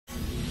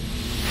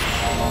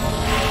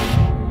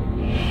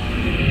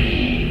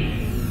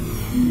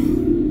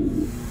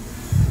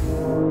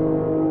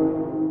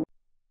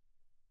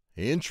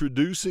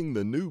Introducing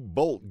the new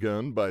bolt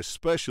gun by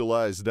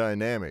Specialized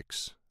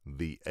Dynamics,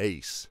 the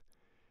Ace.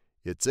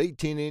 Its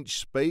 18-inch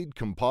Spade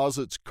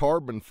Composites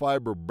carbon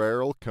fiber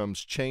barrel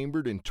comes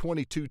chambered in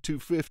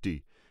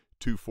 22-250,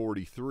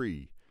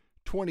 243,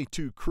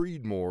 22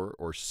 Creedmoor,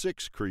 or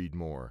 6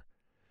 Creedmoor.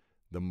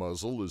 The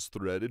muzzle is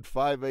threaded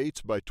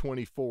 5/8 by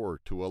 24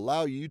 to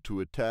allow you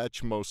to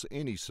attach most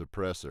any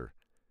suppressor.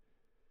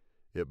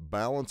 It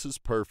balances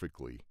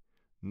perfectly,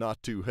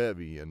 not too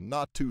heavy and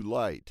not too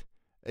light,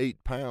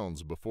 8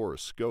 pounds before a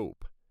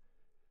scope.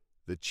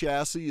 The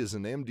chassis is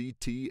an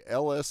MDT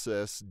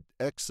LSS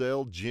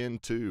XL Gen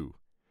 2.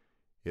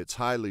 It's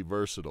highly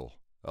versatile,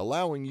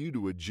 allowing you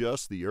to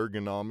adjust the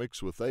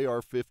ergonomics with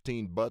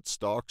AR-15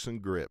 buttstocks and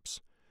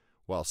grips,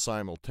 while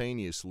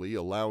simultaneously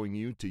allowing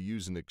you to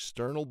use an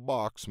external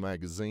box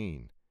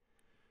magazine.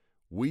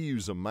 We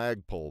use a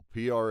Magpul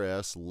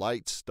PRS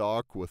Lite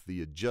stock with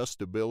the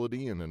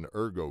adjustability and an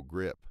Ergo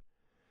grip.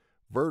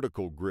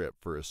 Vertical grip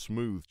for a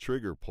smooth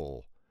trigger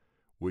pull,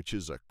 which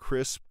is a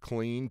crisp,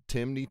 clean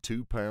Timney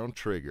 2-pound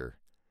trigger.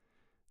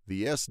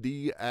 The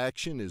SD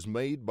action is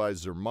made by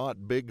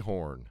Zermatt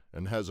Bighorn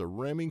and has a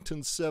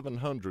Remington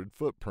 700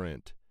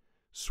 footprint,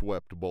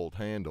 swept bolt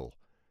handle,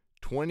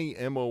 20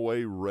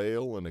 MOA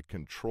rail, and a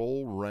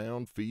control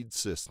round feed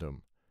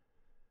system.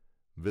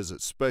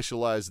 Visit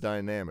Specialized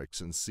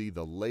Dynamics and see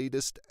the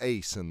latest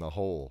ace in the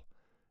hole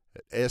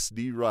at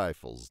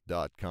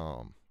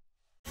sdrifles.com.